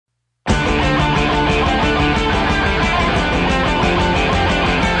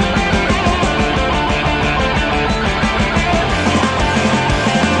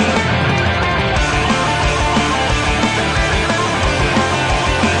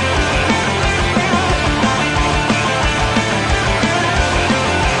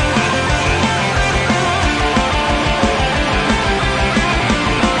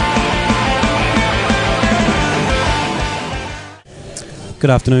Good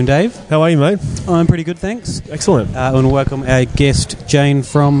afternoon, Dave. How are you, mate? I'm pretty good, thanks. Excellent. And welcome our guest, Jane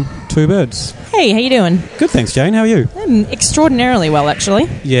from Two Birds. Hey, how you doing? Good, thanks, Jane. How are you? Extraordinarily well, actually.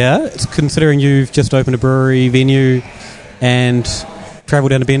 Yeah, it's considering you've just opened a brewery venue and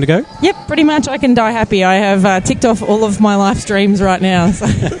travelled down to Bendigo. Yep, pretty much. I can die happy. I have ticked off all of my life's dreams right now. So.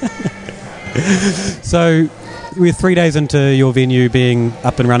 So, we're 3 days into your venue being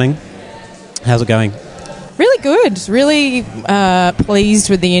up and running. How's it going? Really good. Really pleased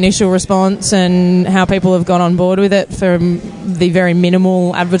with the initial response and how people have gone on board with it from the very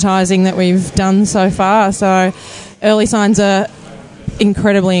minimal advertising that we've done so far. So early signs are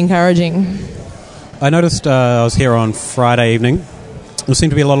incredibly encouraging. I noticed I was here on Friday evening. There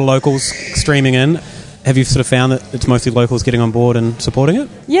seemed to be a lot of locals streaming in. Have you sort of found that it's mostly locals getting on board and supporting it?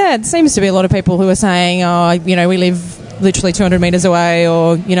 Yeah, it seems to be a lot of people who are saying, we live literally 200 metres away,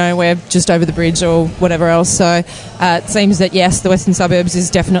 or, we're just over the bridge or whatever else. So it seems that, yes, the Western Suburbs is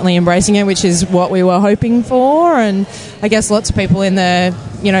definitely embracing it, which is what we were hoping for. And I guess lots of people in the,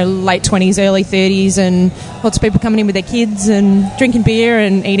 late 20s, early 30s, and lots of people coming in with their kids and drinking beer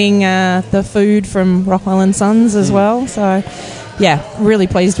and eating the food from Rockwell and Sons as well. So, yeah, really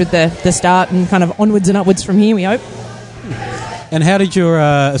pleased with the start and kind of onwards and upwards from here, we hope. And how did your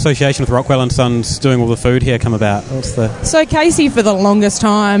association with Rockwell and Sons doing all the food here come about? So Casey, for the longest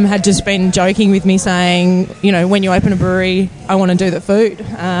time, had just been joking with me saying, when you open a brewery, I want to do the food.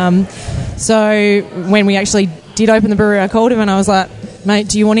 So when we actually did open the brewery, I called him and I was like, mate,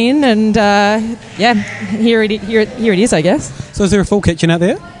 do you want in? And here it is, I guess. So is there a full kitchen out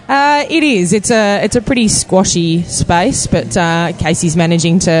there? It is. It's a pretty squashy space, but Casey's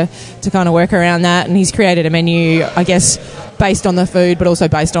managing to kind of work around that, and he's created a menu, I guess, based on the food, but also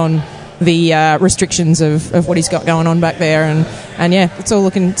based on the restrictions of what he's got going on back there, and yeah,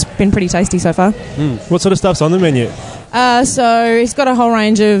 it's been pretty tasty so far. What sort of stuff's on the menu? So he's got a whole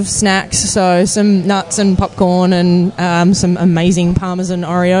range of snacks, so some nuts and popcorn and some amazing Parmesan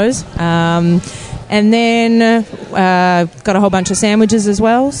Oreos. And then got a whole bunch of sandwiches as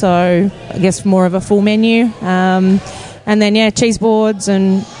well, so I guess more of a full menu. And then, cheese boards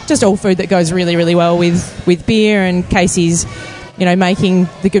and just all food that goes really, really well with beer. And Casey's, making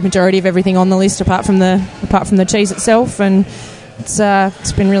the good majority of everything on the list apart from the cheese itself. And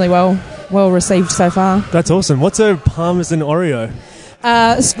it's been really well received so far. That's awesome. What's a Parmesan Oreo?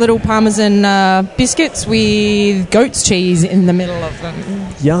 Little Parmesan biscuits with goat's cheese in the middle of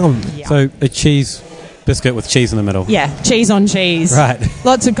them. Yum. So a cheese biscuit with cheese in the middle. Yeah, cheese on cheese. Right.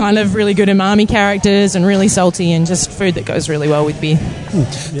 Lots of kind of really good umami characters and really salty and just food that goes really well with beer.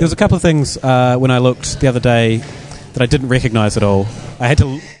 There was a couple of things when I looked the other day that I didn't recognise at all. I had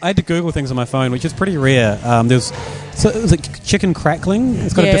to Google things on my phone, which is pretty rare. It was like chicken crackling.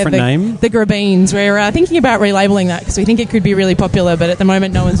 It's got a different name. The Grabines. We're thinking about relabeling that because we think it could be really popular, but at the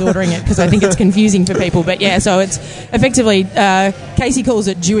moment no one's ordering it because I think it's confusing for people. But yeah, so it's effectively, Casey calls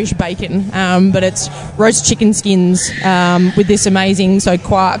it Jewish bacon, but it's roast chicken skins with this amazing,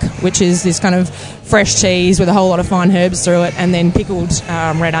 quark, which is this kind of fresh cheese with a whole lot of fine herbs through it, and then pickled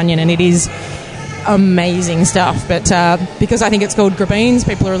red onion, and it is amazing stuff, but because I think it's called Grabines,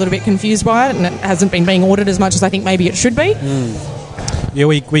 people are a little bit confused by it, and it hasn't been being ordered as much as I think maybe it should be. Yeah,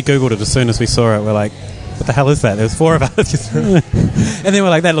 we Googled it as soon as we saw it. We're like, what the hell is that? There's four of us. And then we're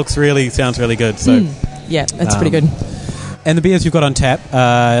like, that sounds really good. So yeah, it's pretty good. And the beers you've got on tap,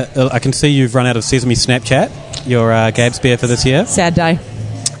 I can see you've run out of Sesame Snapchat, your Gabs beer for this year. Sad day.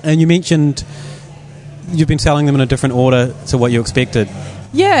 And you mentioned you've been selling them in a different order to what you expected.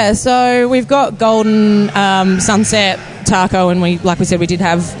 Yeah, so we've got Golden, Sunset, Taco, and we said, we did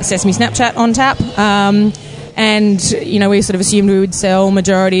have Sesame Snapchat on tap. And, we sort of assumed we would sell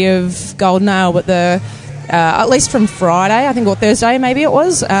majority of Golden Ale, but at least from Friday, I think, or Thursday maybe it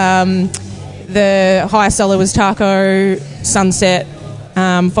was, the highest seller was Taco, Sunset,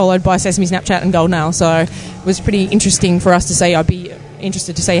 followed by Sesame Snapchat and Golden Ale. So it was pretty interesting for us to see. I'd be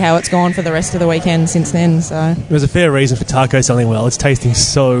interested to see how it's gone for the rest of the weekend since then. So there's a fair reason for Taco selling well. It's tasting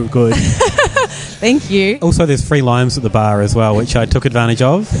so good. Thank you. Also, there's free limes at the bar as well, which I took advantage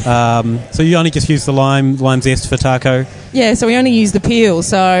of. So you only just use the lime zest for Taco? Yeah, so we only use the peel.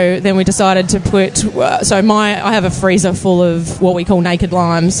 So then we decided to put... I have a freezer full of what we call naked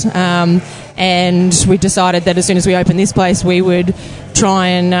limes, and we decided that as soon as we open this place, we would try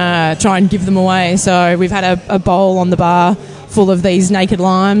and give them away. So we've had a bowl on the bar full of these naked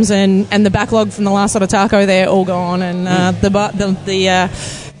limes, and the backlog from the last lot of Taco, they're all gone, and the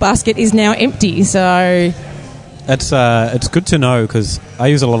basket is now empty. So It's good to know because I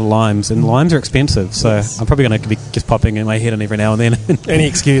use a lot of limes, and limes are expensive, so I'm probably going to be just popping in my head and every now and then. Any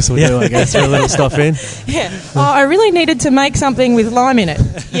excuse will do, I guess, for a little stuff in. Yeah. Oh, I really needed to make something with lime in it.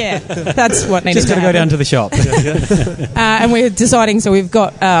 Yeah, that's what needed just got to go down to the shop. And we're deciding, so we've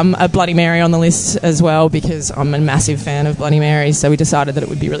got a Bloody Mary on the list as well because I'm a massive fan of Bloody Marys, so we decided that it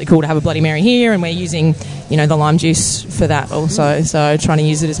would be really cool to have a Bloody Mary here, and we're using, the lime juice for that also, so trying to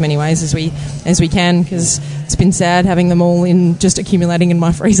use it as many ways as we can because it's been sad having them all in just accumulating in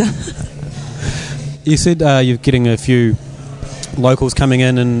my freezer. You said you're getting a few locals coming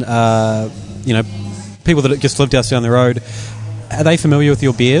in and, people that just live just down the road. Are they familiar with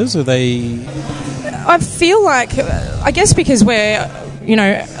your beers? Are they... I feel like, I guess because we're,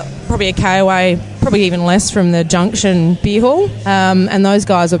 probably a K away, probably even less from the Junction Beer Hall, and those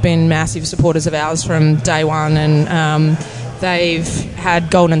guys have been massive supporters of ours from day one, and they've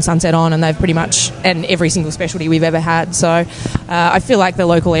had Golden and Sunset on, and they've pretty much, and every single specialty we've ever had. So I feel like the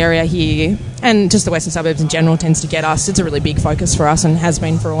local area here, and just the western suburbs in general, tends to get us. It's a really big focus for us and has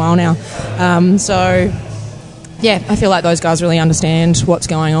been for a while now. Yeah, I feel like those guys really understand what's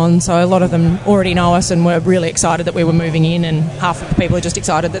going on. So a lot of them already know us and were really excited that we were moving in, and half of the people are just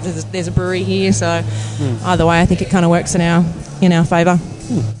excited that there's a brewery here. So either way, I think it kind of works in our favour.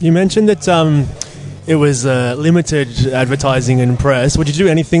 You mentioned that it was limited advertising and press. Would you do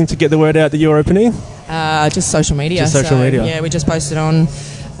anything to get the word out that you're opening? Just social media. Just social media. Yeah, we just posted on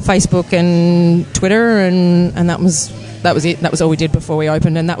Facebook and Twitter, and that was it. That was all we did before we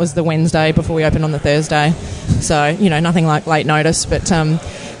opened, and that was the Wednesday before we opened on the Thursday. So, nothing like late notice, but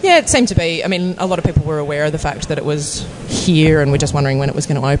it seemed to be, a lot of people were aware of the fact that it was here and were just wondering when it was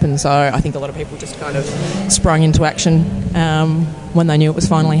going to open, so I think a lot of people just kind of sprung into action when they knew it was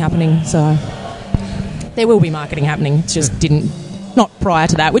finally happening. So there will be marketing happening, it just not prior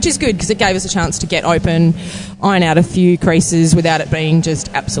to that, which is good because it gave us a chance to get open, iron out a few creases without it being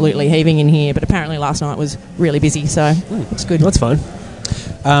just absolutely heaving in here. But apparently last night was really busy, so it's good. That's fine.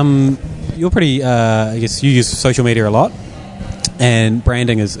 You're pretty, I guess you use social media a lot, and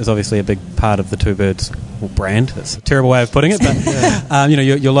branding is obviously a big part of the Two Birds brand. That's a terrible way of putting it, but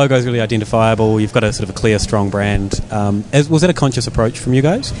your logo is really identifiable. You've got a sort of a clear, strong brand. Was that a conscious approach from you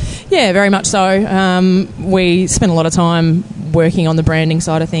guys? Yeah, very much so. We spent a lot of time working on the branding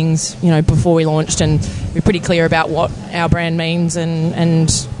side of things, before we launched, and we're pretty clear about what our brand means and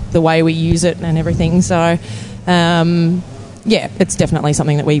the way we use it and everything. So, it's definitely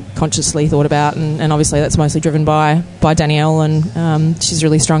something that we consciously thought about, and obviously that's mostly driven by Danielle, and she's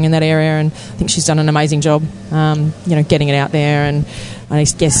really strong in that area, and I think she's done an amazing job, getting it out there, and I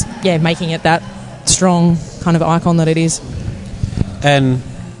guess, making it that strong kind of icon that it is. And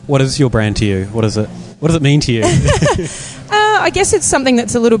what is your brand to you? What does it mean to you? I guess it's something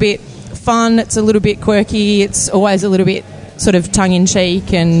that's a little bit fun, it's a little bit quirky, it's always a little bit sort of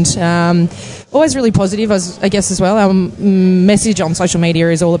tongue-in-cheek, and always really positive, I guess, as well. Our message on social media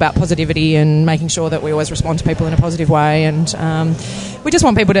is all about positivity and making sure that we always respond to people in a positive way, and we just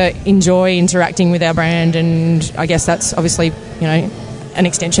want people to enjoy interacting with our brand, and I guess that's obviously, an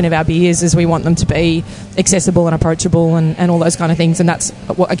extension of our beers, is we want them to be accessible and approachable and all those kind of things, and that's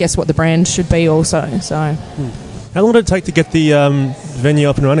what the brand should be also. So, how long did it take to get the venue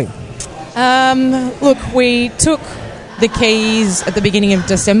up and running? Look, we took the keys at the beginning of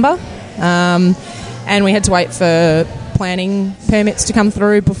December, and we had to wait for planning permits to come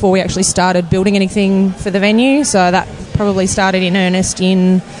through before we actually started building anything for the venue, so that probably started in earnest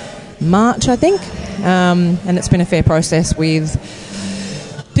in March, I think, and it's been a fair process with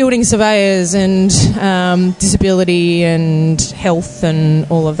building surveyors and disability and health and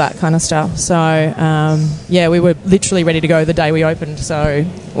all of that kind of stuff. So, we were literally ready to go the day we opened. So,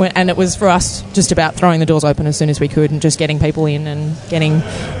 and it was for us just about throwing the doors open as soon as we could and just getting people in and getting,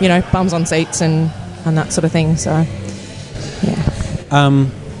 bums on seats and that sort of thing. So, yeah.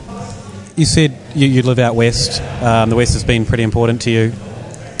 You said you live out west. The west has been pretty important to you.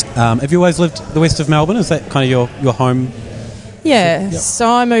 Have you always lived the west of Melbourne? Is that kind of your home? Yeah, yep. So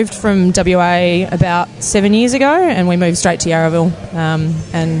I moved from WA about 7 years ago, and we moved straight to Yarraville,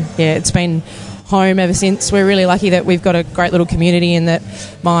 and it's been home ever since. We're really lucky that we've got a great little community, and that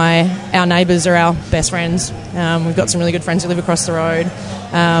our neighbours are our best friends. We've got some really good friends who live across the road.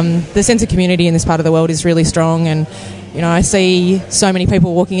 The sense of community in this part of the world is really strong, and I see so many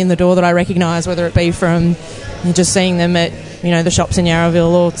people walking in the door that I recognise, whether it be from just seeing them at the shops in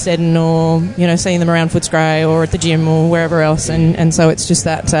Yarraville or Seddon, or seeing them around Footscray or at the gym or wherever else, and so it's just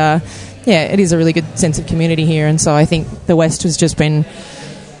that it is a really good sense of community here, and so I think the West has just been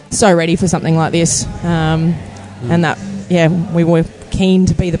so ready for something like this, and that we were keen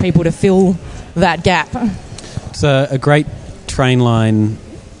to be the people to fill that gap. It's a great train line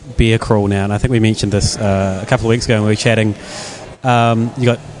beer crawl now, and I think we mentioned this a couple of weeks ago when we were chatting. You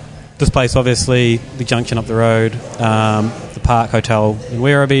got this place, obviously, the Junction up the road, the Park Hotel in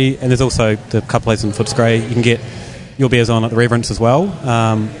Werribee, and there's also the couple places in Footscray. You can get your beers on at the Reverence as well.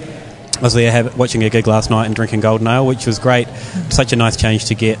 I was there watching a gig last night and drinking Golden Ale, which was great. Such a nice change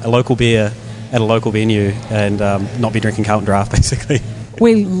to get a local beer at a local venue and not be drinking Carlton Draft, basically.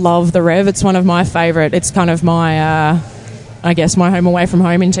 We love the Rev. It's one of my favourite. It's kind of my, I guess, my home away from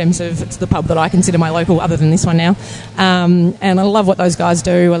home in terms of it's the pub that I consider my local, other than this one now. And I love what those guys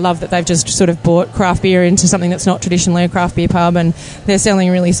do. I love that they've just sort of brought craft beer into something that's not traditionally a craft beer pub, and they're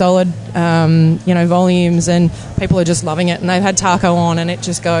selling really solid, volumes, and people are just loving it. And they've had taco on, and it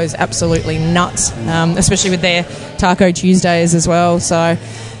just goes absolutely nuts, especially with their Taco Tuesdays as well. So,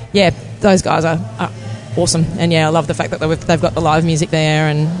 yeah, those guys are awesome. And I love the fact that they've got the live music there,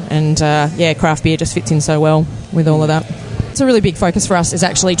 and craft beer just fits in so well with all of that. It's a really big focus for us, is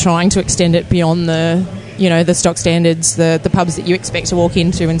actually trying to extend it beyond the stock standards, the pubs that you expect to walk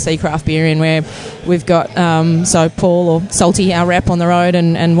into and see craft beer in, where we've got Paul, or Salty, our rep on the road,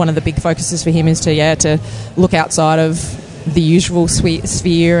 and one of the big focuses for him is to look outside of the usual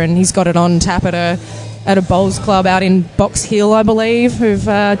sphere, and he's got it on tap at a bowls club out in Box Hill, I believe, who've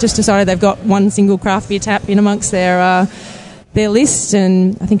just decided they've got one single craft beer tap in amongst their list,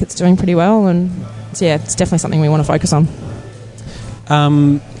 and I think it's doing pretty well, and it's definitely something we want to focus on.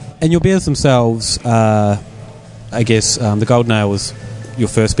 And your beers themselves, I guess the Golden Ale was your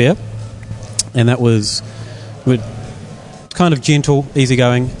first beer, and that was kind of gentle,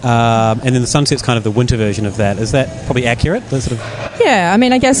 easygoing, and then the Sunset's kind of the winter version of that. Is that probably accurate? Yeah, I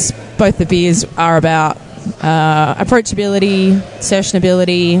mean, I guess both the beers are about approachability,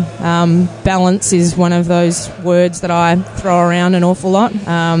 sessionability. Balance is one of those words that I throw around an awful lot.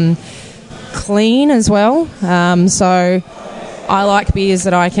 Clean as well. So I like beers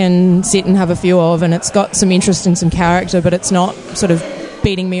that I can sit and have a few of, and it's got some interest and some character, but it's not sort of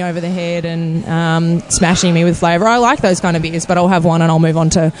beating me over the head and smashing me with flavour. I like those kind of beers, but I'll have one and I'll move on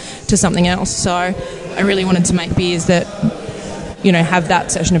to something else. So I really wanted to make beers that, have that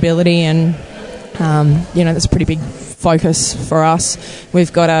sessionability, and, that's a pretty big focus for us.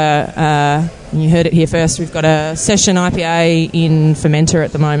 We've got you heard it here first, we've got a session IPA in fermenter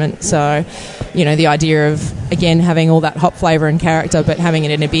at the moment. So, the idea of, again, having all that hop flavour and character, but having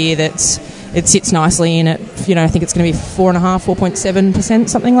it in a beer it sits nicely in it. I think it's going to be 4.7%,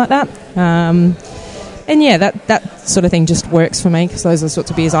 something like that. That sort of thing just works for me, because those are the sorts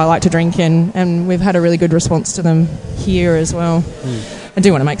of beers I like to drink, and we've had a really good response to them here as well. I do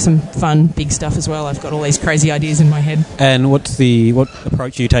want to make some fun, big stuff as well. I've got all these crazy ideas in my head. And what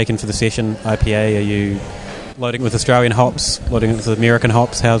approach are you taking for the session IPA? Are you loading with Australian hops, loading it with American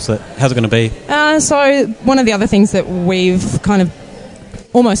hops? How's it going to be? So one of the other things that we've kind of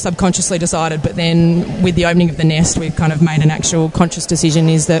almost subconsciously decided, but then with the opening of the Nest, we've kind of made an actual conscious decision,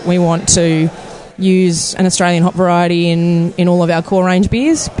 is that we want to use an Australian hop variety in all of our core range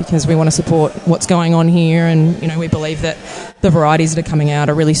beers, because we want to support what's going on here, and we believe that the varieties that are coming out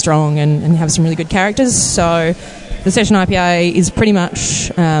are really strong and have some really good characters. So the Session IPA is pretty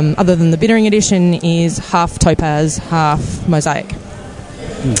much, other than the bittering edition, is half Topaz, half Mosaic.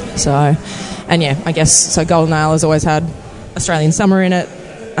 So, and I guess, so Golden Ale has always had Australian Summer in it.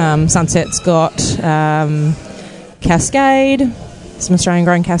 Sunset's got Cascade, some Australian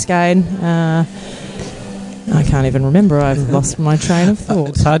grown Cascade. I can't even remember. I've lost my train of thought.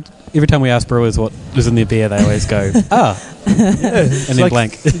 It's hard. Every time we ask brewers what is in their beer, they always go, and then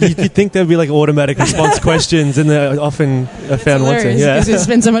blank. You'd think there'd be like automatic response questions, and they're often found wanting. Yeah, because we've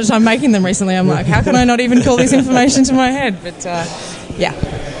spent so much time making them recently. I'm like, how can I not even call this information to my head? But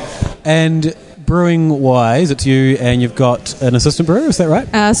And brewing-wise, it's you, and you've got an assistant brewer, is that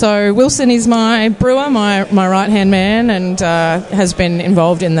right? So Wilson is my brewer, my right-hand man, and has been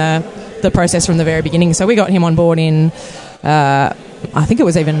involved in the process from the very beginning. So we got him on board in, I think it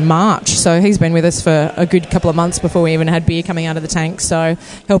was even March. So he's been with us for a good couple of months before we even had beer coming out of the tank. So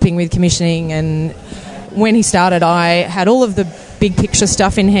helping with commissioning. And when he started, I had all of the big picture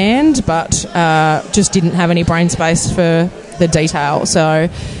stuff in hand, but just didn't have any brain space for the detail. So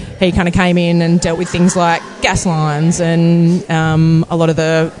he kind of came in and dealt with things like gas lines and a lot of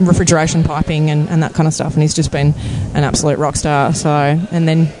the refrigeration piping and that kind of stuff. And he's just been an absolute rock star. So, and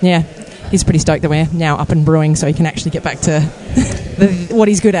then, he's pretty stoked that we're now up and brewing, so he can actually get back to what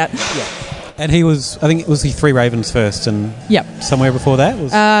he's good at. Yeah. And he was he Three Ravens first, and somewhere before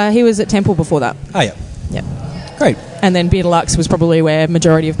that? He was at Temple before that. Oh, yeah. Yeah. Great. And then Beer Deluxe was probably where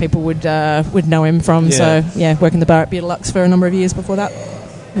majority of people would know him from. Yeah. So, working the bar at Beer Deluxe for a number of years before that.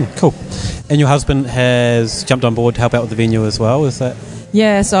 Cool. And your husband has jumped on board to help out with the venue as well, is that?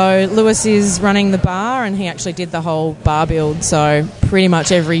 Yeah, so Lewis is running the bar, and he actually did the whole bar build. So pretty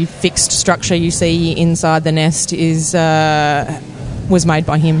much every fixed structure you see inside the nest was made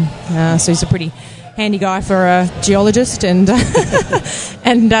by him. So he's a pretty handy guy for a geologist, and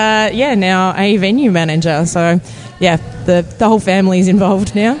now a venue manager. So yeah, the whole family's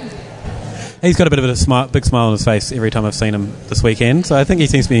involved now. He's got a bit of a big smile on his face every time I've seen him this weekend, so I think he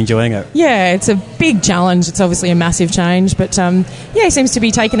seems to be enjoying it. Yeah, it's a big challenge. It's obviously a massive change, but he seems to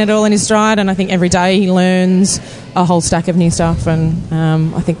be taking it all in his stride, and I think every day he learns a whole stack of new stuff, and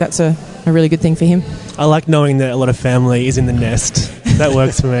I think that's a really good thing for him. I like knowing that a lot of family is in the nest. That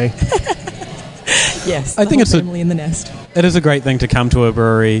works for me. Yes, I think it's family in the nest. It is a great thing to come to a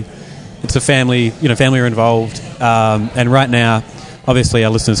brewery. It's a family, family are involved, and right now, obviously our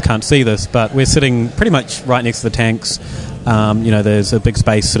listeners can't see this, but we're sitting pretty much right next to the tanks. There's a big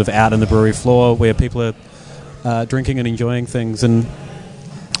space sort of out in the brewery floor where people are drinking and enjoying things, and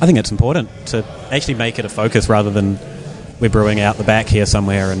I think it's important to actually make it a focus rather than we're brewing out the back here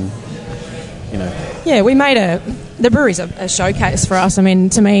somewhere and, Yeah, we made the brewery's a showcase for us. I mean,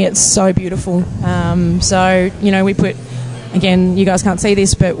 to me, it's so beautiful. We put, again, you guys can't see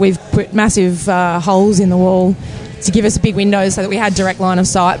this, but we've put massive holes in the wall to give us big windows so that we had direct line of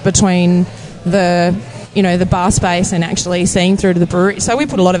sight between the bar space and actually seeing through to the brewery. So we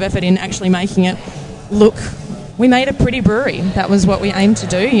put a lot of effort in actually making it look. We made a pretty brewery. That was what we aimed to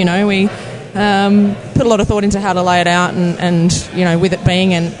do. We put a lot of thought into how to lay it out, and with it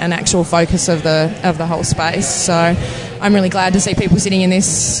being an actual focus of the whole space. So I'm really glad to see people sitting in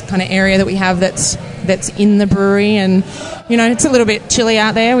this kind of area that we have that's in the brewery, and it's a little bit chilly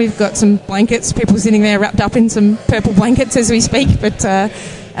out there. We've got some blankets, people sitting there wrapped up in some purple blankets as we speak, but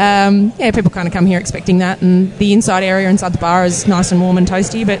people kind of come here expecting that, and the inside area inside the bar is nice and warm and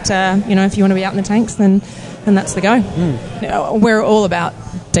toasty, but if you want to be out in the tanks, then that's the go. We're all about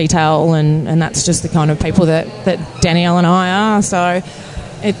detail, and that's just the kind of people that Danielle and I are. So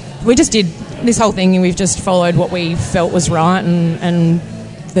we just did this whole thing, and we've just followed what we felt was right, and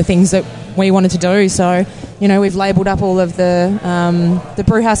the things that we wanted to do. So we've labelled up all of the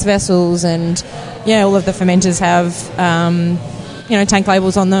brewhouse vessels, and all of the fermenters have tank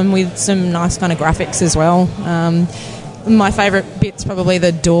labels on them with some nice kind of graphics as well. My favourite bit's probably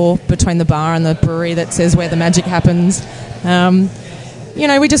the door between the bar and the brewery that says where the magic happens.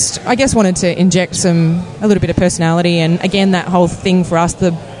 We just, I guess, wanted to inject a little bit of personality, and again, that whole thing for us,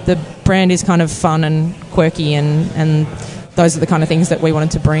 the brand is kind of fun and quirky, and those are the kind of things that we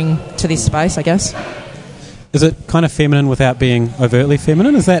wanted to bring to this space, I guess. Is it kind of feminine without being overtly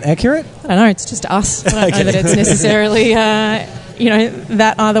feminine? Is that accurate? I don't know, it's just us. I don't know that it's necessarily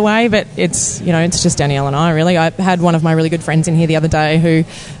that either way, but it's just Danielle and I, really. I had one of my really good friends in here the other day who,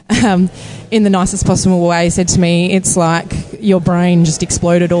 in the nicest possible way, said to me, it's like your brain just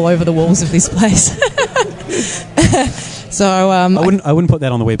exploded all over the walls of this place. So I wouldn't put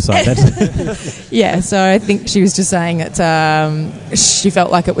that on the website. That's so I think she was just saying that she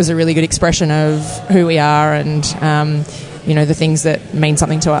felt like it was a really good expression of who we are, and the things that mean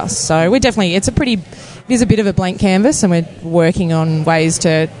something to us. So we're definitely, it is a bit of a blank canvas, and we're working on ways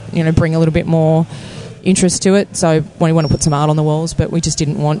to bring a little bit more interest to it. So we want to put some art on the walls, but we just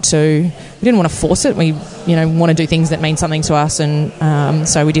didn't want to force it. We want to do things that mean something to us, and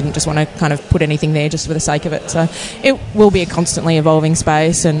so we didn't just want to kind of put anything there just for the sake of it. So it will be a constantly evolving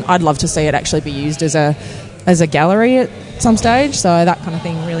space, and I'd love to see it actually be used as a gallery at some stage. So that kind of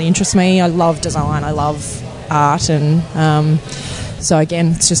thing really interests me. I love design, I love art, and so again,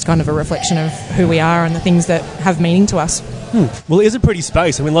 it's just kind of a reflection of who we are and the things that have meaning to us. Well, it is a pretty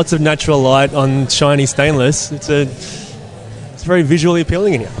space. I mean, lots of natural light on shiny stainless. It's very visually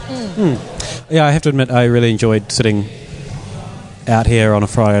appealing in here. Yeah, I have to admit, I really enjoyed sitting out here on a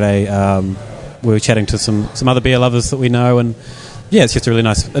Friday. We were chatting to some other beer lovers that we know, and yeah, it's just really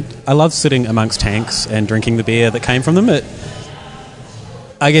nice. I love sitting amongst tanks and drinking the beer that came from them.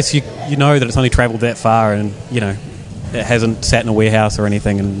 I guess you know that it's only travelled that far, and it hasn't sat in a warehouse or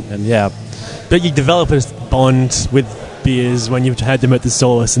anything, and yeah. But you develop a bond with beers when you've had them at the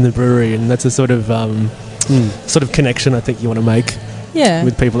source in the brewery, and that's a sort of connection I think you want to make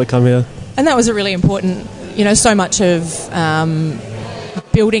with people that come here. And that was a really important, so much of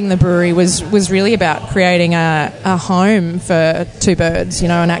building the brewery was really about creating a home for Two Birds,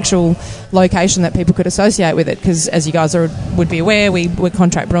 an actual location that people could associate with it, because as you guys would be aware, we were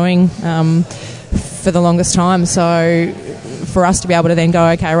contract brewing for the longest time. So for us to be able to then go,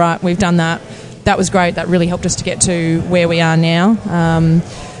 okay, right, we've done that. That was great. That really helped us to get to where we are now.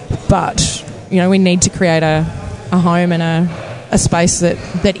 But we need to create a home and a space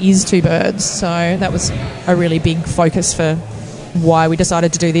that is Two Birds. So that was a really big focus for why we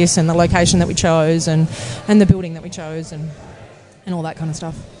decided to do this, and the location that we chose, and the building that we chose, and all that kind of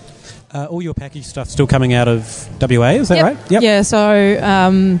stuff. All your package stuff still coming out of WA, is that right? Yep. Yeah,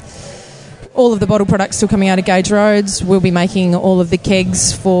 so all of the bottled products still coming out of Gage Roads. We'll be making all of the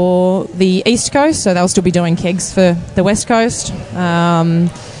kegs for the East Coast, so they'll still be doing kegs for the West Coast.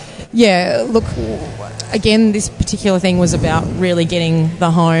 Look, again, this particular thing was about really getting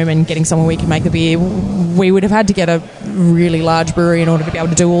the home and getting somewhere we could make the beer. We would have had to get a really large brewery in order to be able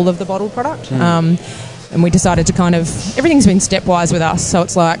to do all of the bottled product. And we decided to everything's been stepwise with us, so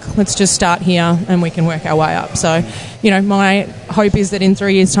it's like, let's just start here and we can work our way up. So, my hope is that in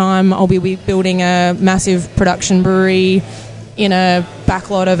 3 years' time I'll be building a massive production brewery in a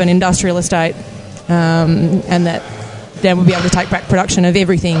backlot of an industrial estate, and that then we'll be able to take back production of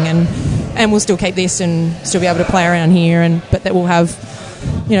everything, and we'll still keep this and still be able to play around here, but that we'll have,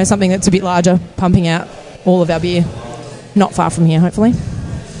 something that's a bit larger, pumping out all of our beer not far from here, hopefully.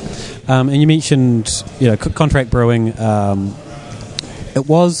 And you mentioned, contract brewing. It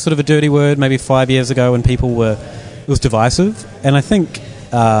was sort of a dirty word maybe 5 years ago when it was divisive. And I think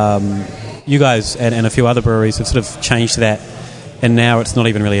you guys and a few other breweries have sort of changed that, and now it's not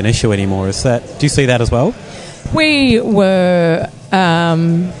even really an issue anymore. Do you see that as well? We were,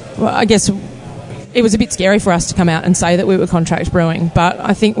 I guess it was a bit scary for us to come out and say that we were contract brewing, but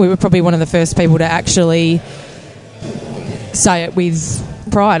I think we were probably one of the first people to actually say it with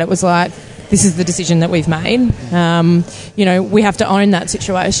pride. It was like, this is the decision that we've made. We have to own that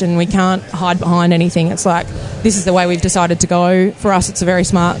situation. We can't hide behind anything. It's like, this is the way we've decided to go. For us, it's a very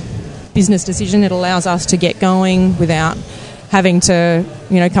smart business decision. It allows us to get going without having to,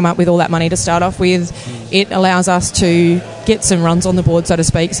 come up with all that money to start off with. It allows us to get some runs on the board, so to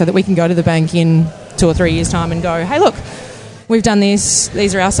speak, so that we can go to the bank in 2 or 3 years' time and go, hey, look, we've done this,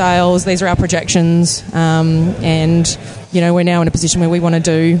 these are our sales, these are our projections, and we're now in a position where we want to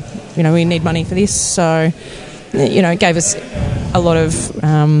do, we need money for this. So, it gave us a lot of,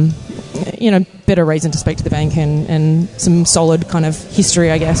 better reason to speak to the bank, and some solid kind of history,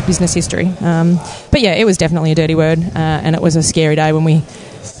 I guess, business history. But yeah, it was definitely a dirty word, and it was a scary day when we,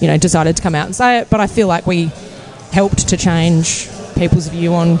 decided to come out and say it. But I feel like we helped to change people's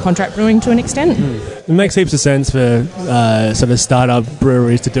view on contract brewing to an extent. It makes heaps of sense for sort of start-up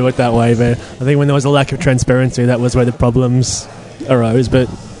breweries to do it that way, but I think when there was a lack of transparency, that was where the problems arose. But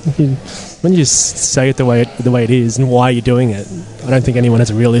when you just say it the way it is and why you're doing it, I don't think anyone has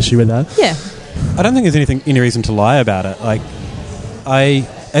a real issue with that. Yeah. I don't think there's any reason to lie about it. Like,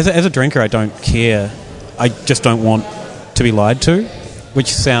 as a drinker, I don't care. I just don't want to be lied to,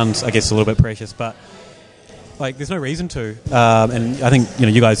 which sounds, I guess, a little bit precious, but there's no reason to. And I think,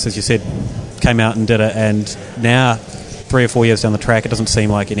 you guys, as you said, came out and did it, and now, 3 or 4 years down the track, it doesn't seem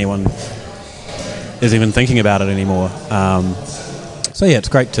like anyone is even thinking about it anymore. So yeah, it's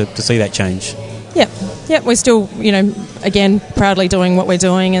great to see that change. Yep, we're still, again, proudly doing what we're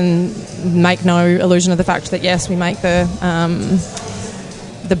doing, and make no illusion of the fact that, yes, we make the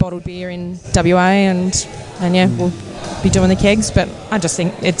bottled beer in WA, and we'll be doing the kegs, but I just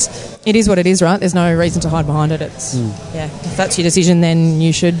think it is what it is, right? There's no reason to hide behind it. It's if that's your decision, then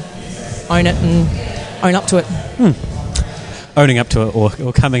you should own it and own up to it. Owning up to it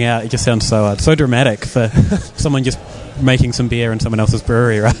or coming out, it just sounds so dramatic for someone just making some beer in someone else's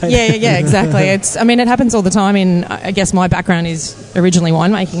brewery, right? Yeah, exactly. It happens all the time. I guess my background is originally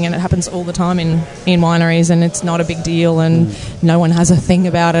winemaking, and it happens all the time in wineries, and it's not a big deal, and no one has a thing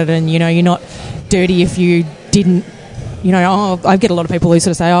about it, and you're not dirty if you didn't. I get a lot of people who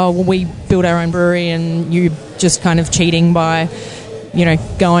sort of say, oh, well, we build our own brewery, and you just kind of cheating by,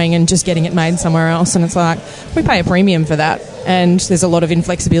 going and just getting it made somewhere else. And it's like, we pay a premium for that, and there's a lot of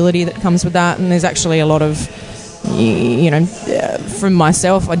inflexibility that comes with that, and there's actually a lot of, from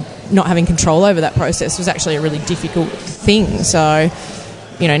myself, not having control over that process was actually a really difficult thing. So,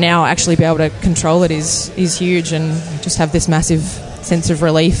 now actually be able to control it is huge, and just have this massive sense of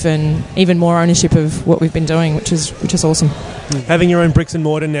relief and even more ownership of what we've been doing, which is awesome. Having your own bricks and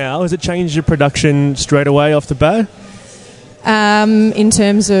mortar now, has it changed your production straight away off the bat? In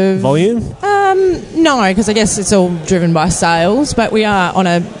terms of volume? No, because I guess it's all driven by sales, but we are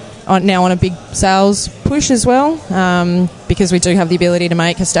now on a big sales push as well, because we do have the ability to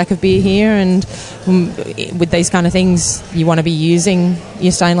make a stack of beer here, and with these kind of things you want to be using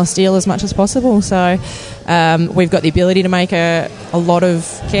your stainless steel as much as possible. So we've got the ability to make a lot of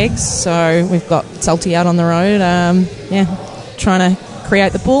kegs, so we've got Salty out on the road, trying to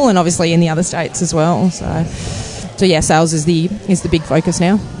create the pool, and obviously in the other states as well. So yeah, sales is the big focus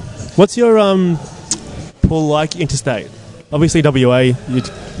now. What's your pool like interstate? obviously WA,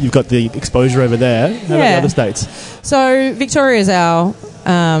 you've got the exposure over there. How about the other states? So Victoria is our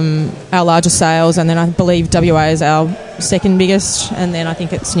largest sales, and then I believe WA is our second biggest, and then I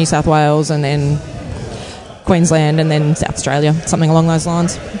think it's New South Wales, and then Queensland, and then South Australia, something along those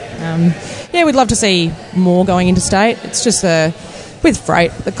lines. We'd love to see more going into state. It's just with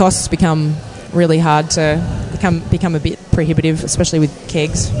freight, the costs become really hard to become a bit prohibitive, especially with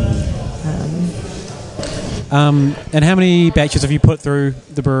kegs. And how many batches have you put through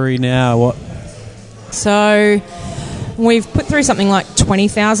the brewery now? So we've put through something like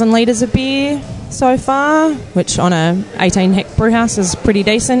 20,000 litres of beer so far, which on a 18-hect brew house is pretty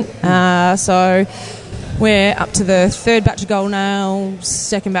decent. So we're up to the third batch of Golden Ale,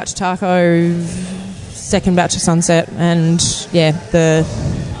 second batch of Taco, second batch of Sunset, and the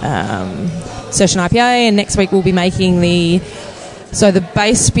Session IPA. And next week we'll be making the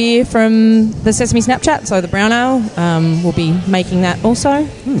base beer from the Sesame Snapchat, so the brown ale. We'll be making that also.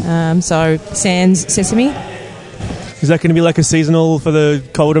 So Sans Sesame. Is that going to be like a seasonal for the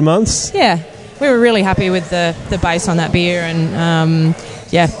colder months? Yeah, we were really happy with the base on that beer, and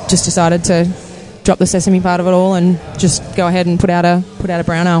just decided to drop the sesame part of it all and just go ahead and put out a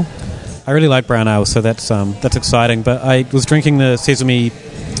brown ale. I really like brown ale, so that's exciting. But I was drinking the sesame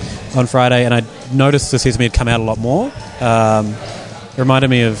on Friday, and I noticed the sesame had come out a lot more. It reminded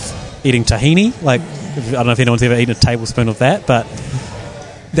me of eating tahini. Like, I don't know if anyone's ever eaten a tablespoon of that, but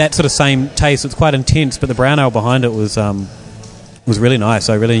that sort of same taste. It's quite intense, but the brown ale behind it was really nice.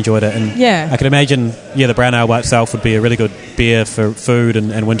 I really enjoyed it, and I could imagine the brown ale by itself would be a really good beer for food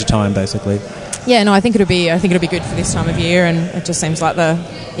and wintertime, basically. Yeah, no, I think it'll be good for this time of year, and it just seems like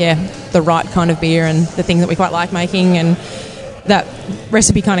the right kind of beer and the thing that we quite like making, and that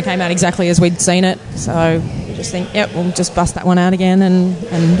recipe kind of came out exactly as we'd seen it. So we just think, we'll just bust that one out again,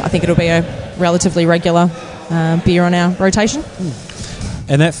 and I think it'll be a relatively regular beer on our rotation.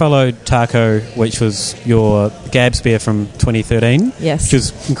 And that followed Taco, which was your Gabs beer from 2013. Yes. Which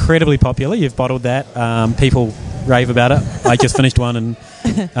was incredibly popular. You've bottled that. People rave about it. I just finished one, and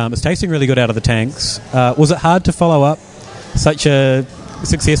it's tasting really good out of the tanks. Was it hard to follow up such a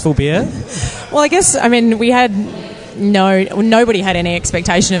successful beer? Well, I guess, we had nobody had any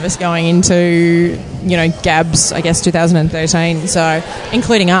expectation of us going into, Gabs, I guess, 2013, so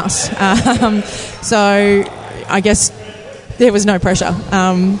including us. So I guess there was no pressure.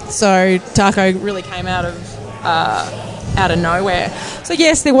 So Taco really came out of nowhere. So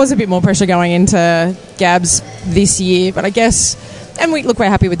yes, there was a bit more pressure going into Gabs this year, but I guess, and we're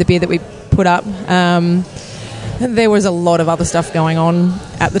happy with the beer that we put up. There was a lot of other stuff going on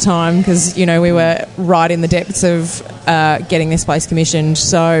at the time because, we were right in the depths of getting this place commissioned.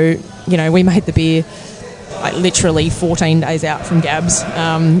 So, we made the beer literally 14 days out from Gabs,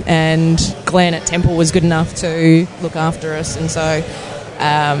 and Glenn at Temple was good enough to look after us, and so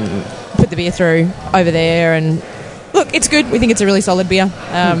put the beer through over there, and look, it's good. We think it's a really solid beer,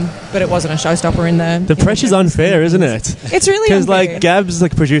 but it wasn't a showstopper in the... The pressure's unfair, isn't it? It's really unfair. Because,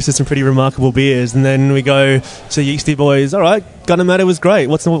 Gabs produces some pretty remarkable beers, and then we go to Yeasty Boys, all right, Gunner Matter was great.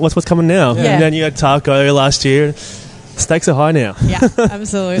 What's coming now? Yeah. And then you had Taco last year. Stakes are high now. Yeah,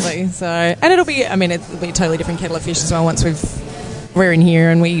 absolutely. So, and it'll be a totally different kettle of fish as well once we're in here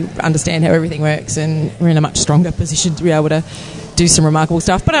and we understand how everything works, and we're in a much stronger position to be able to do some remarkable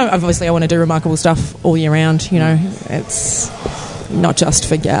stuff. But obviously I want to do remarkable stuff all year round. It's not just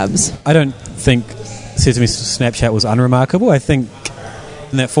for Gabs. I don't think Sesame Snapchat was unremarkable. I think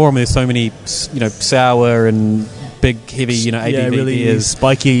in that forum there's so many, sour and big, heavy, ABV really beers.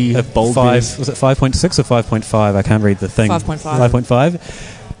 Spiky, bold beers. Was it 5.6 or 5.5? I can't read the thing. 5.5.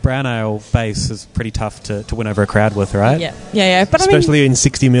 5.5. Brown ale base is pretty tough to win over a crowd with, right? Yeah. But especially in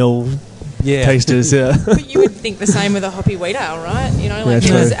 60ml tasters, yeah. But you would think the same with a hoppy wheat ale, right?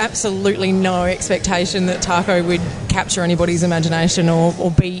 There's absolutely no expectation that Taco would capture anybody's imagination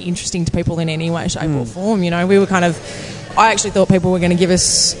or be interesting to people in any way, shape or form. We were I actually thought people were going to give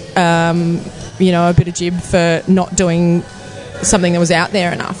us, a bit of jib for not doing something that was out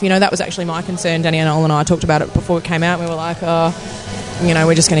there enough. That was actually my concern. Danny and Noel and I talked about it before it came out. We were like,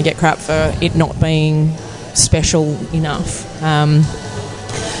 we're just going to get crap for it not being special enough.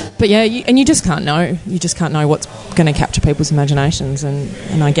 But yeah, you just can't know. You just can't know what's going to capture people's imaginations.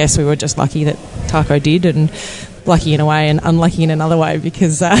 And I guess we were just lucky that Taco did. And lucky in a way and unlucky in another way,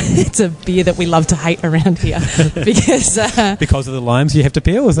 because it's a beer that we love to hate around here. because of the limes you have to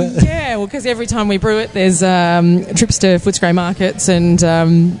peel, is that? Yeah, well, because every time we brew it, there's trips to Footscray markets, and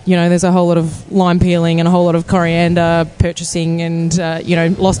there's a whole lot of lime peeling and a whole lot of coriander purchasing, and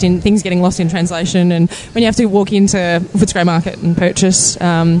getting lost in translation. And when you have to walk into Footscray market and purchase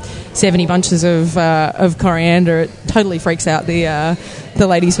 70 bunches of coriander, it totally freaks out the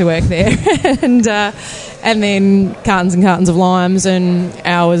ladies who work there. and then cartons and cartons of limes, and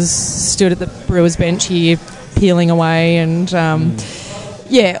hours stood at the brewer's bench here peeling away. And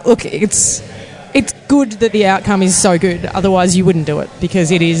look, it's good that the outcome is so good, otherwise you wouldn't do it,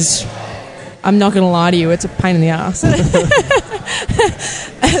 because it is, I'm not going to lie to you, it's a pain in the arse.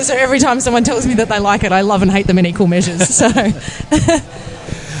 So every time someone tells me that they like it, I love and hate them in equal measures. So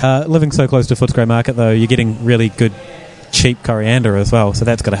living so close to Footscray Market, though, you're getting really good cheap coriander as well, so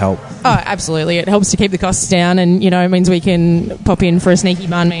that's got to help. Oh, absolutely. It helps to keep the costs down, and it means we can pop in for a sneaky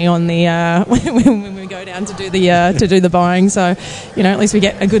banh mi on the when we go down to do the buying. So at least we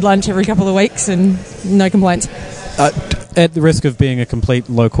get a good lunch every couple of weeks, and no complaints. At the risk of being a complete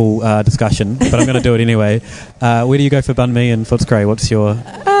local discussion, but I'm going to do it anyway, where do you go for banh mi in Footscray? What's your...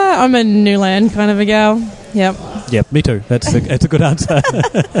 I'm a Newland kind of a gal. Yep, me too. That's a good answer.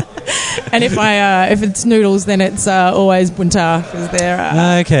 And if it's noodles, then it's always Buntar, because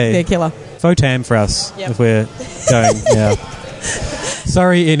they're killer. Faux tam for us, yep. If we're going. Yeah.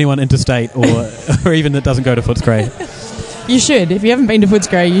 Sorry, anyone interstate or even that doesn't go to Footscray. You should. If you haven't been to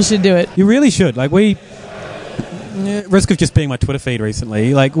Footscray, you should do it. You really should. Risk of just being my Twitter feed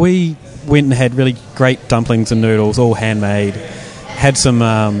recently. We went and had really great dumplings and noodles, all handmade. Had some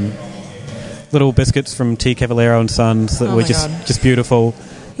little biscuits from T. Cavallero and Sons that were just beautiful.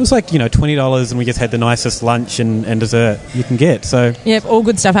 It was $20, and we just had the nicest lunch and dessert you can get. So yep, all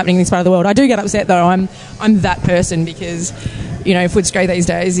good stuff happening in this part of the world. I do get upset though. I'm that person, because Footscray these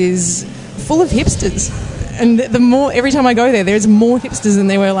days is full of hipsters, and every time I go there's more hipsters than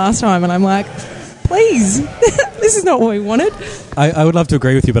there were last time, and I'm like, please, this is not what we wanted. I would love to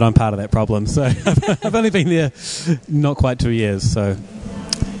agree with you, but I'm part of that problem. So I've only been there not quite 2 years, so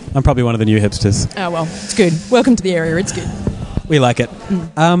I'm probably one of the new hipsters. Oh, well, it's good. Welcome to the area. It's good. We like it.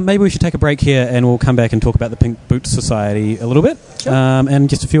 Maybe we should take a break here, and we'll come back and talk about the Pink Boots Society a little bit, sure. And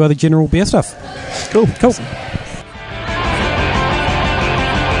just a few other general beer stuff. Cool. Awesome.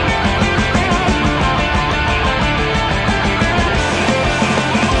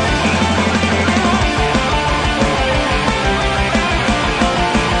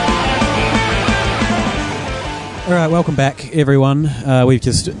 All right, welcome back, everyone. We've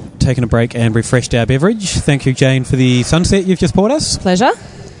just taken a break and refreshed our beverage. Thank you, Jane, for the sunset you've just poured us. Pleasure.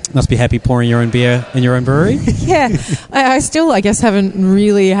 Must be happy pouring your own beer in your own brewery. Yeah, I still, I guess, haven't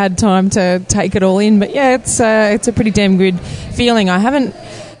really had time to take it all in, but yeah, it's a pretty damn good feeling.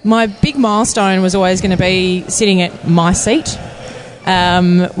 My big milestone was always going to be sitting at my seat,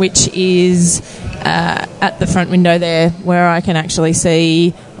 which is at the front window there, where I can actually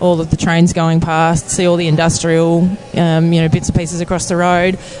see all of the trains going past, see all the industrial, bits and pieces across the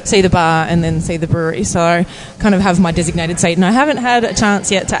road, see the bar, and then see the brewery. So kind of have my designated seat. And I haven't had a chance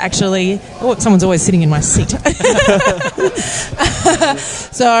yet to actually... Oh, someone's always sitting in my seat.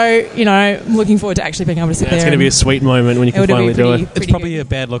 So, I'm looking forward to actually being able to sit there. It's going to be a sweet moment when you can finally do it. It's probably a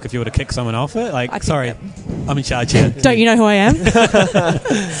bad look if you were to kick someone off it. Sorry, I'm in charge here. Don't you know who I am?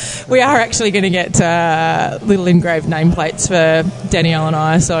 We are actually going to get little engraved nameplates for Danielle and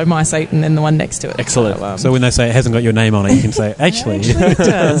I, so my seat and then the one next to it. Excellent. So when they say it hasn't got your name on it, you can say, actually it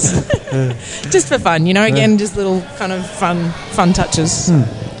does. Just for fun, again, just little kind of fun touches.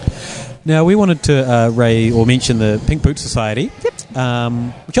 Now, we wanted to mention the Pink Boots Society,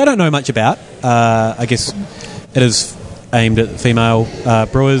 which I don't know much about. I guess it is aimed at female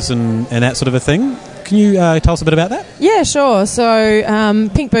brewers and that sort of a thing. Can you tell us a bit about that? Yeah, sure. So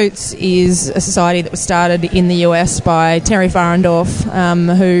Pink Boots is a society that was started in the US by Terry Farendorf,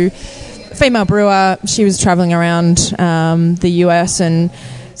 who, female brewer, she was travelling around the US and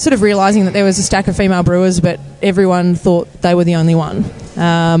sort of realising that there was a stack of female brewers, but everyone thought they were the only one.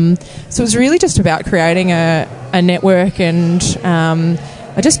 So it was really just about creating a network and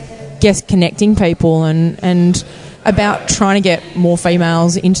I just guess connecting people and about trying to get more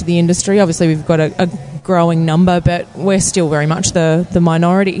females into the industry. Obviously, we've got a growing number, but we're still very much the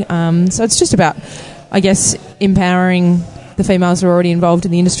minority. So it's just about, I guess, empowering the females who are already involved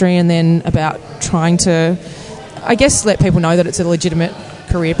in the industry, and then about trying to, I guess, let people know that it's a legitimate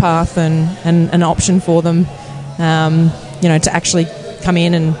career path and an option for them, to actually come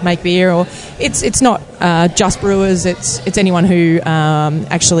in and make beer. Or it's not just brewers, it's anyone who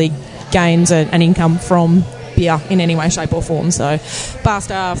actually gains an income from beer in any way, shape or form. So bar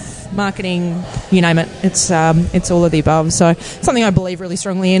staff, marketing, you name it, it's all of the above. So something I believe really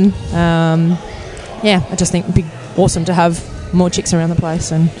strongly in. I just think it'd be awesome to have more chicks around the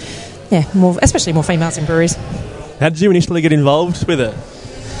place, and especially more females in breweries. How did you initially get involved with it?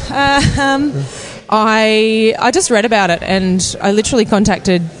 I just read about it, and I literally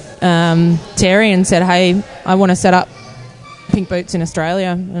contacted Terry and said, hey, I want to set up Pink Boots in Australia,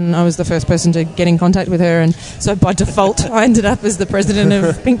 and I was the first person to get in contact with her, and so by default I ended up as the president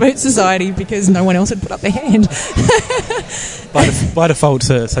of Pink Boots Society because no one else had put up their hand. By default,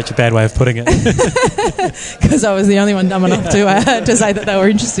 such a bad way of putting it. Because I was the only one dumb enough to say that they were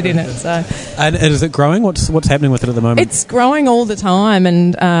interested in it. So, and is it growing? What's happening with it at the moment? It's growing all the time,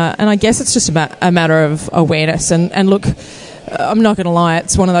 and I guess it's just a matter of awareness. And look, I'm not going to lie,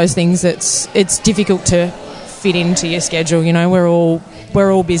 it's one of those things it's difficult to fit into your schedule. You know, we're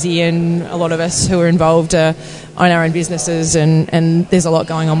all busy, and a lot of us who are involved own our own businesses, and there's a lot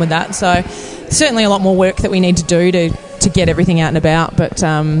going on with that. So certainly a lot more work that we need to do to get everything out and about. But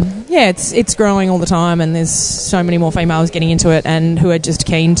it's growing all the time, and there's so many more females getting into it and who are just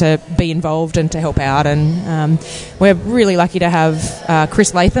keen to be involved and to help out. And we're really lucky to have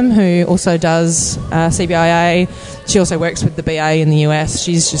Chris Latham, who also does CBIA. She also works with the BA in the US.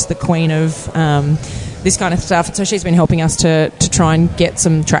 She's just the queen of this kind of stuff. So she's been helping us to try and get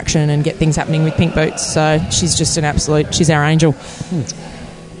some traction and get things happening with Pink Boots. So she's just she's our angel.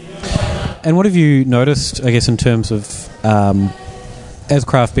 And what have you noticed, I guess, in terms of as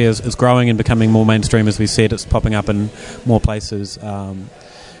craft beer is growing and becoming more mainstream, as we said, it's popping up in more places.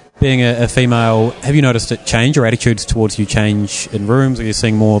 Being a female, have you noticed it change, or attitudes towards you change in rooms? Are you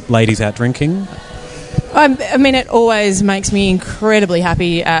seeing more ladies out drinking? I mean, it always makes me incredibly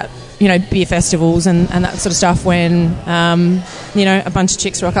happy at beer festivals and that sort of stuff when, a bunch of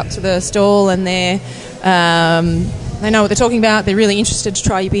chicks rock up to the stall and they know what they're talking about, they're really interested to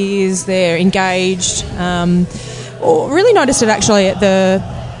try your beers, they're engaged. Really noticed it actually at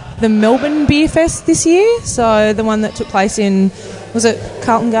the Melbourne Beer Fest this year, so the one that took place in, was it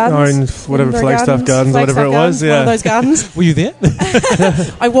Carlton Gardens? Flagstaff Gardens, whatever it was, yeah. One of those gardens. Were you there?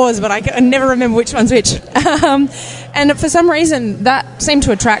 I was, but I never remember which one's which. And for some reason, that seemed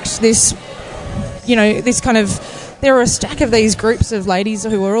to attract this, this kind of... There were a stack of these groups of ladies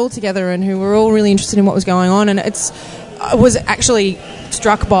who were all together and who were all really interested in what was going on, and I was actually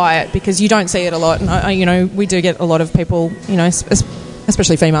struck by it because you don't see it a lot. And we do get a lot of people,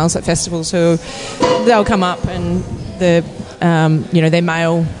 especially females at festivals, who they'll come up and their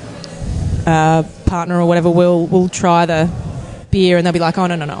male partner or whatever will try the beer and they'll be like, oh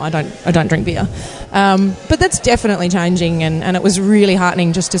no, I don't drink beer. But that's definitely changing, and it was really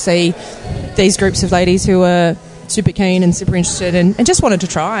heartening just to see these groups of ladies who were super keen and super interested and just wanted to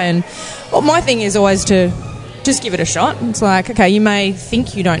try. And my thing is always to just give it a shot. It's like, okay, you may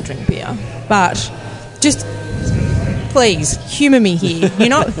think you don't drink beer, but just please humour me here.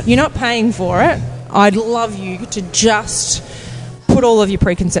 You're not paying for it. I'd love you to just put all of your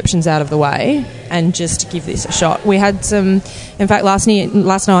preconceptions out of the way and just give this a shot. We had some, in fact, last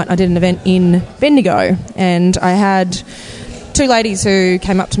night I did an event in Bendigo, and I had two ladies who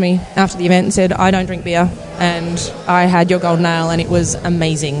came up to me after the event and said, I don't drink beer, and I had your golden ale and it was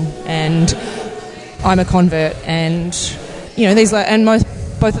amazing, and I'm a convert, and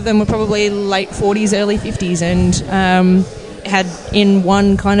both of them were probably late 40s, early 50s, and had in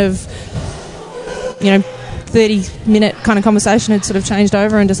one kind of 30-minute kind of conversation had sort of changed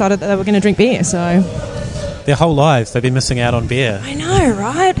over and decided that they were going to drink beer. So their whole lives they've been missing out on beer. I know,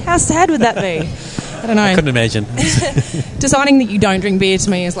 right? How sad would that be? I don't know. I couldn't imagine. Deciding that you don't drink beer to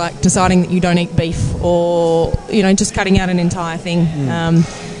me is like deciding that you don't eat beef, or just cutting out an entire thing.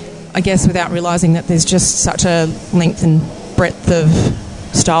 I guess without realising that there's just such a length and breadth of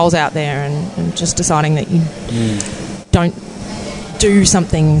styles out there, and just deciding that you don't do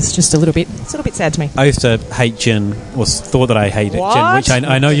something is just a little bit sad to me. I used to hate gin, or thought that I hated gin, which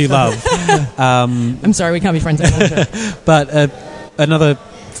I know you love. I'm sorry, we can't be friends anymore. But another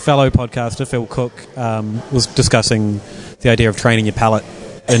fellow podcaster, Phil Cook, was discussing the idea of training your palate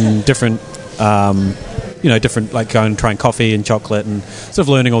in different like going and trying coffee and chocolate and sort of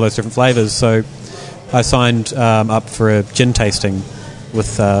learning all those different flavours. So I signed up for a gin tasting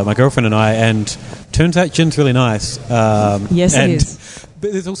with my girlfriend and I, and turns out gin's really nice. Yes, it is.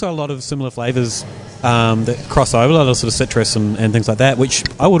 But there's also a lot of similar flavours that cross over, a lot of sort of citrus and things like that, which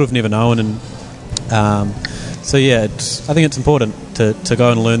I would have never known. And so yeah, I think it's important to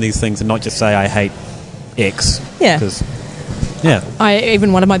go and learn these things and not just say I hate X. Yeah. Yeah.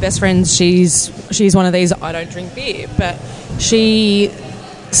 Even one of my best friends, she's one of these, I don't drink beer, but she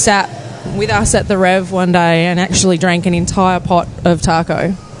sat with us at the Rev one day and actually drank an entire pot of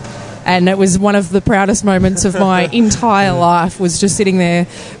taco. And it was one of the proudest moments of my entire life, was just sitting there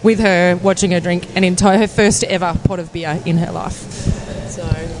with her, watching her drink her first ever pot of beer in her life. So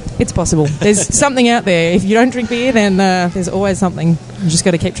it's possible. There's something out there. If you don't drink beer, then there's always something. You just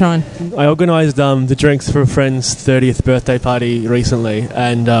got to keep trying. I organised the drinks for a friend's 30th birthday party recently,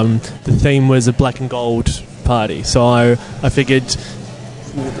 and the theme was a black and gold party. So I figured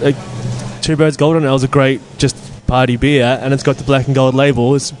Two Birds Golden Ale is a great just party beer, and it's got the black and gold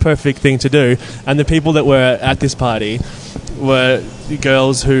label. It's a perfect thing to do. And the people that were at this party were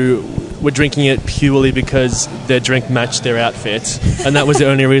girls who were drinking it purely because their drink matched their outfit, and that was the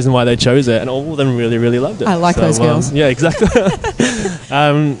only reason why they chose it, and all of them really, really loved it. I like those girls. Yeah, exactly. So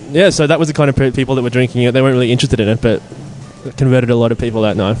that was the kind of people that were drinking it. They weren't really interested in it, but it converted a lot of people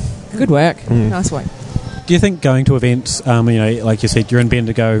that night. Good work. Nice work. Do you think going to events, like you said, you're in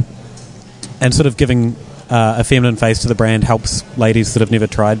Bendigo, and sort of giving a feminine face to the brand helps ladies that have never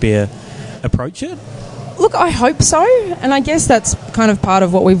tried beer approach it? Look, I hope so, and I guess that's kind of part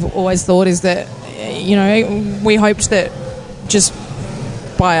of what we've always thought, is that, we hoped that just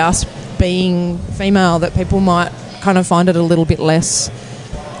by us being female, that people might kind of find it a little bit less,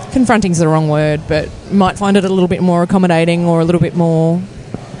 confronting's the wrong word, but might find it a little bit more accommodating or a little bit more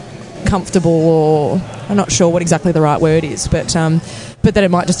comfortable, or I'm not sure what exactly the right word is, but that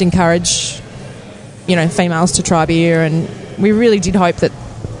it might just encourage females to try beer, and we really did hope that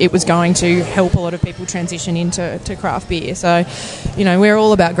it was going to help a lot of people transition into craft beer. So, we're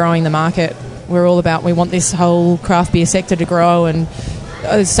all about growing the market. We're all about, we want this whole craft beer sector to grow, and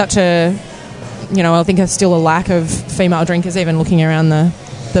there's such I think there's still a lack of female drinkers, even looking around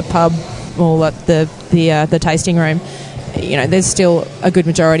the pub or the tasting room. There's still a good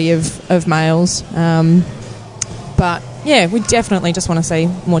majority of males. But, yeah, we definitely just want to see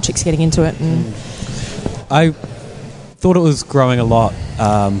more chicks getting into it. And I thought it was growing a lot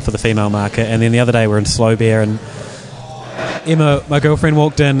for the female market, and then the other day we're in Slow Beer, and Emma, my girlfriend,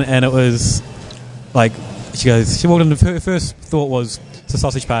 walked in, and it was like, she walked in, her first thought was, it's a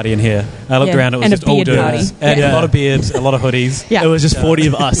sausage party in here. I looked around, it was just all dudes. And a lot of beards, a lot of hoodies. Yeah. It was just 40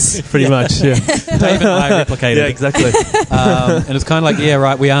 of us, pretty much. Yeah. David and I replicated Yeah, exactly. And it's kind of like, yeah,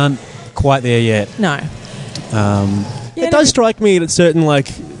 right, we aren't quite there yet. No. It does strike me at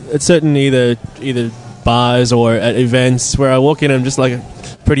certain either bars or at events where I walk in, I'm just like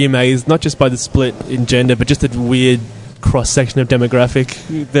pretty amazed, not just by the split in gender, but just the weird cross-section of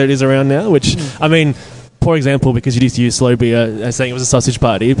demographic that is around now, which, I mean, poor example, because you used to use Slow Beer as saying it was a sausage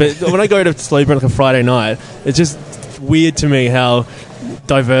party, but when I go to Slow Beer on like a Friday night, it's just weird to me how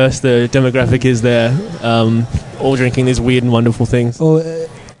diverse the demographic is there, all drinking these weird and wonderful things. Well,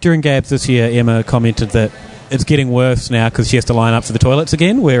 during Gabs this year, Emma commented that it's getting worse now because she has to line up for the toilets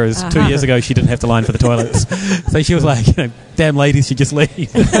again, whereas 2 years ago she didn't have to line for the toilets. So she was like, damn ladies should just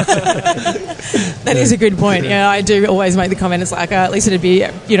leave. That is a good point. Yeah, I do always make the comment, it's like, at least at a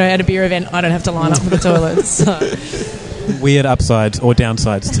beer event, I don't have to line up for the toilets. So. Weird upsides or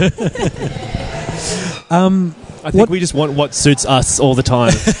downsides. I think we just want what suits us all the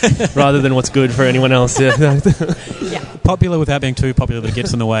time, rather than what's good for anyone else. Yeah. Yeah. Popular without being too popular, but it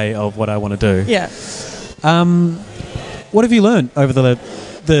gets in the way of what I want to do. Yeah. What have you learned over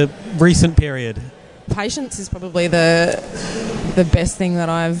the recent period? Patience is probably the best thing that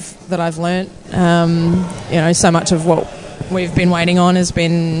I've learnt. So much of what we've been waiting on has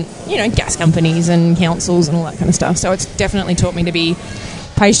been, gas companies and councils and all that kind of stuff. So it's definitely taught me to be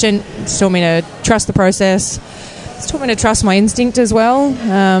patient. It's taught me to trust the process. It's taught me to trust my instinct as well.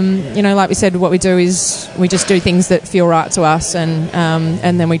 Like we said, what we do is we just do things that feel right to us, and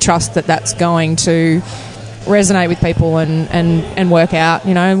then we trust that that's going to resonate with people and work out.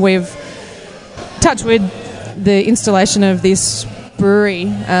 We've touched with the installation of this brewery,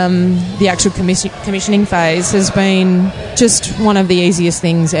 the actual commissioning phase has been just one of the easiest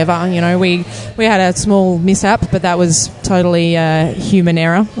things ever. We had a small mishap, but that was totally human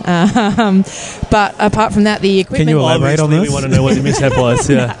error. But apart from that, the equipment. Can you elaborate on this? We want to know what the mishap was.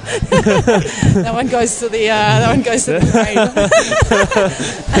 Yeah, that one goes to the grade.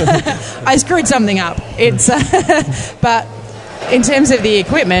 I screwed something up. It's but in terms of the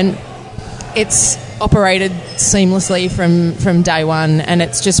equipment, it's operated seamlessly from day one, and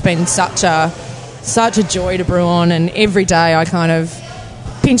it's just been such a joy to brew on. And every day I kind of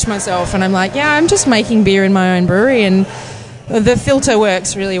pinch myself and I'm like, yeah, I'm just making beer in my own brewery, and the filter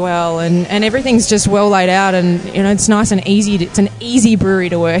works really well, and everything's just well laid out, and it's nice and easy. It's an easy brewery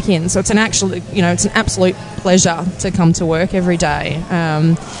to work in, so it's an absolute pleasure to come to work every day.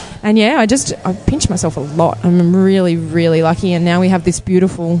 And yeah, I pinch myself a lot. I'm really, really lucky, and now we have this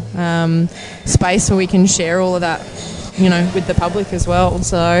beautiful space where we can share all of that, with the public as well.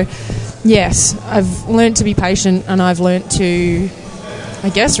 So yes, I've learnt to be patient, and I've learnt to, I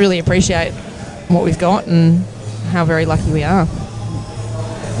guess, really appreciate what we've got and how very lucky we are.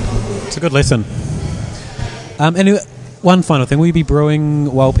 It's a good lesson. And one final thing, will you be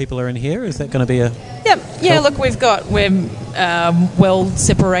brewing while people are in here? Is that going to be a... Yeah, look, we're well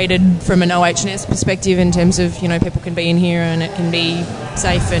separated from an OH&S perspective in terms of, people can be in here and it can be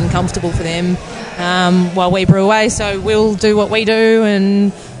safe and comfortable for them while we brew away. So we'll do what we do,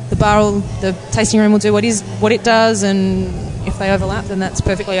 and the tasting room will do what it does, and if they overlap, then that's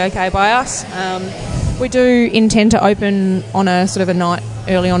perfectly okay by us. We do intend to open on a sort of a night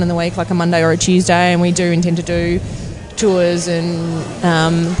early on in the week, like a Monday or a Tuesday, and we do intend to do tours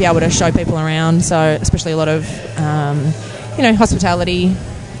and be able to show people around. So especially a lot of, hospitality,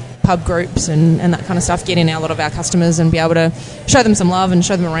 pub groups and that kind of stuff, get in a lot of our customers and be able to show them some love and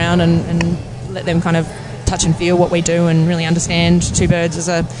show them around and let them kind of touch and feel what we do and really understand Two Birds as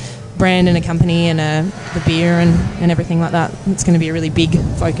a brand and a company and the beer and everything like that. It's going to be a really big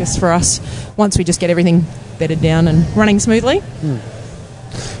focus for us once we just get everything bedded down and running smoothly.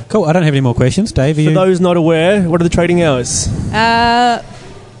 Cool. I don't have any more questions. Dave, For those not aware, what are the trading hours?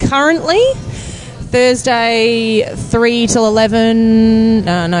 Currently, Thursday 3 till 11.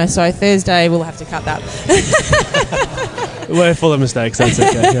 Thursday we'll have to cut that. We're full of mistakes. That's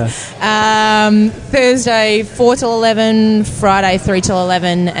okay. Yeah. Thursday 4 till 11, Friday 3 till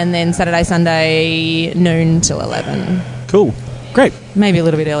 11, and then Saturday, Sunday noon till 11. Cool. Great. Maybe a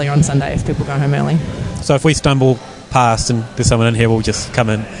little bit earlier on Sunday if people go home early. So if we stumble past and there's someone in here, we'll just come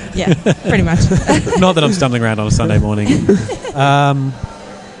in. Yeah, pretty much. Not that I'm stumbling around on a Sunday morning.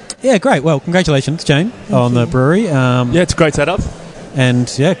 Yeah, great. Well, congratulations, Jane, on the brewery. It's a great setup. And,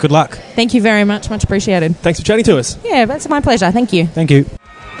 good luck. Thank you very much. Much appreciated. Thanks for chatting to us. Yeah, that's my pleasure. Thank you. Thank you.